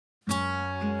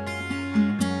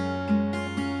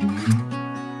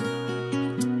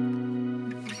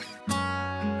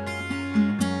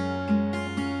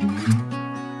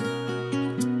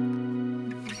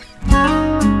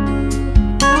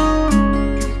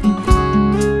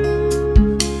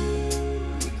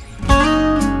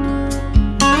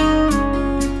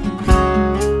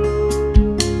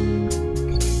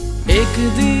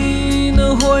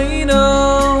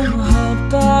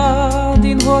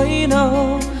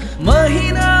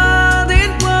महिना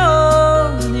दिन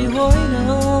पनि होइन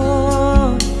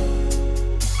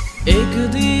एक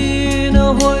दिन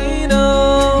होइन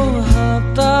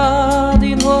हप्ता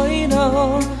दिन होइन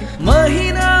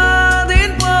महिना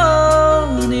दिन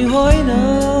पनि होइन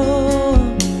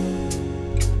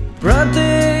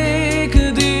प्रत्येक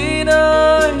दिन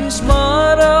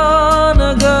स्मरण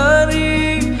गरी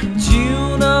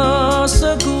जिउन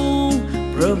सकूं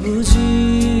प्रभुजी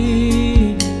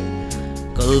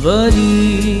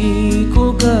कल्वरीको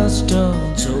कष्ट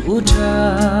जो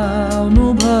उठाउनु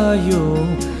भयो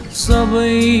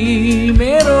सबै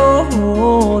मेरो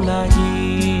लागि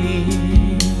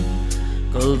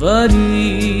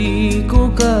कल्वरीको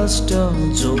कष्ट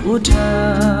जो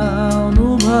उठाउनु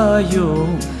भयो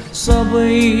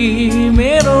सबै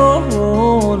मेरो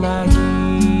लागि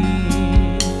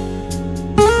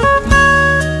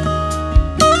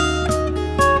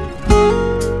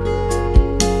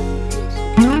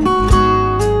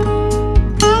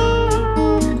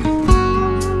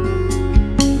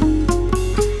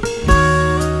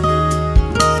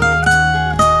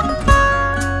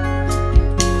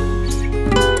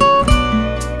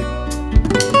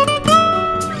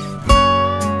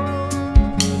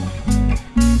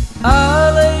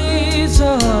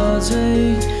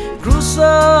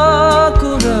क्रुसको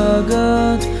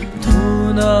रगत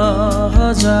धुन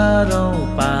हजारौं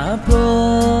पाप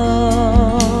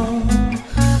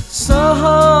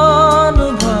सहनु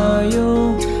भयो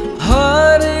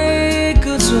हरेक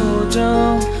चोट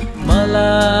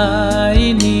मलाई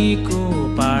निको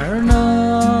पार्न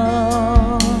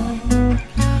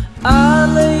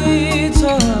आलै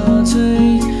छ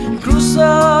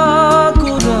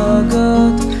क्रुसको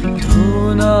रगत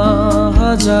धुन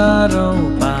हजारौं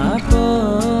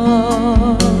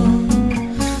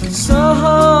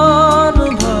सहनु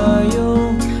भयो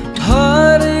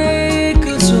हरेक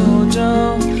चोट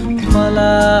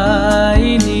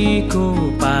मलाई निको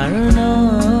पार्न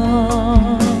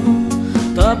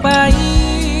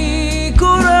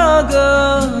तपाईको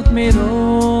रगत मेरो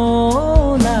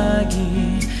लागि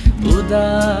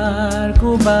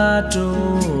उद्धारको बाटो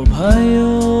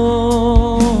भयो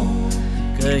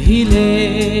कहिले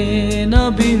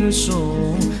नबिर्सौं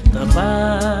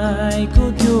तपाईको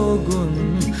त्यो गुण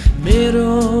मेरो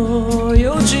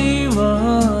यो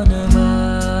जीवनमा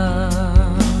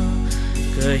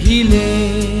कहिले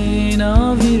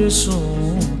नबिर्सौं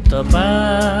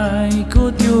तपाईको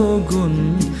त्यो गुण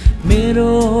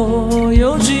मेरो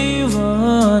यो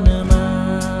जीवनमा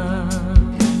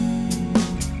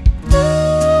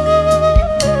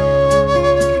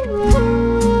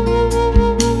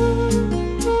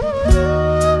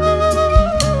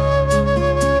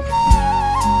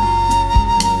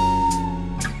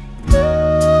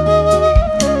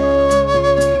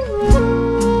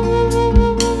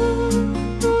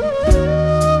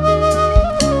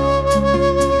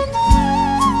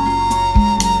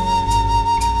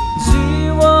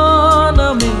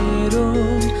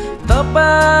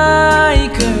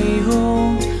तपाईकै हो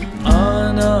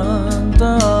अनन्त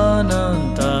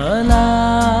अनन्तलाई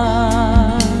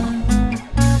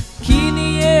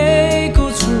किनिएको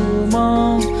छु म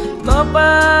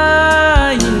तपाईको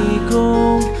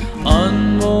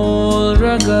अनमोल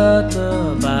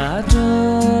रगतबाट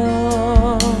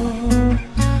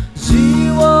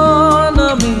जीवन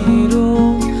मेरो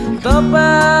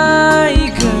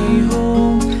तपाईकै हो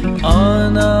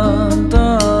अनन्त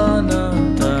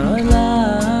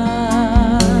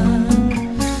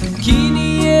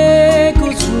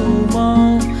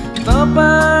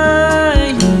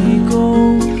तपाईको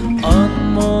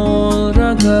अनमोल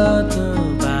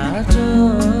रगतबाट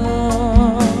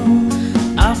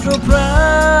आफ्नो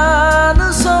प्राणसम्म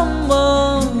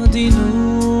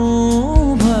दिनुभयो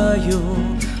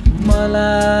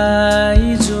मलाई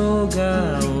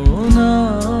जोगाउन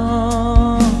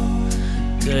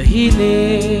कहिले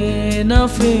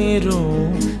नफेरौं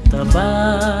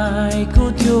तपाईको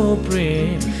त्यो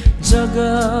प्रेम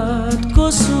जगतको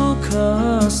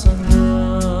सुखसँग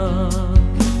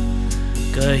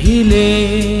कहिले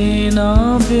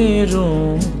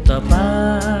नफेरौं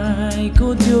तपाईको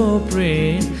त्यो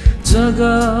प्रेम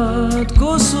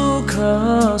जगतको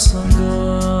सुखसँग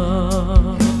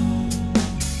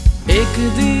एक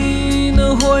दिन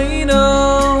होइन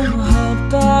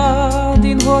हप्ता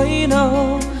दिन होइन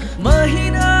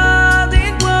महिना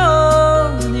दिन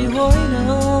पनि होइन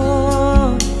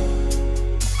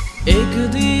एक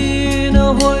दिन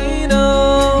होइन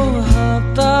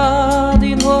हप्ता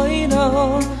दिन होइन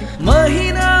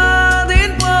महिना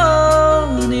दिन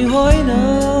पनि होइन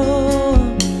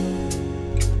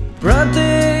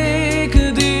प्रत्येक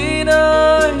दिन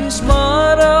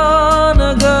स्मरण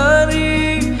गरी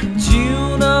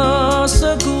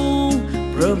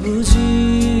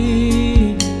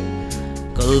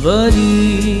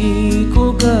कलवरीको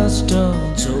कष्ट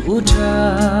जो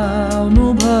उठाउनु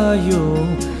भयो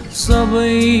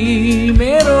सबै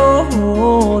मेरो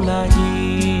लागि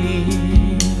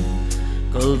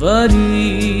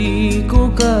कलवरीको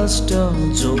कष्ट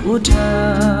जो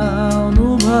उठाउनु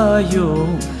भयो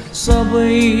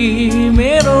सबै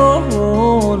मेरो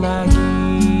लागि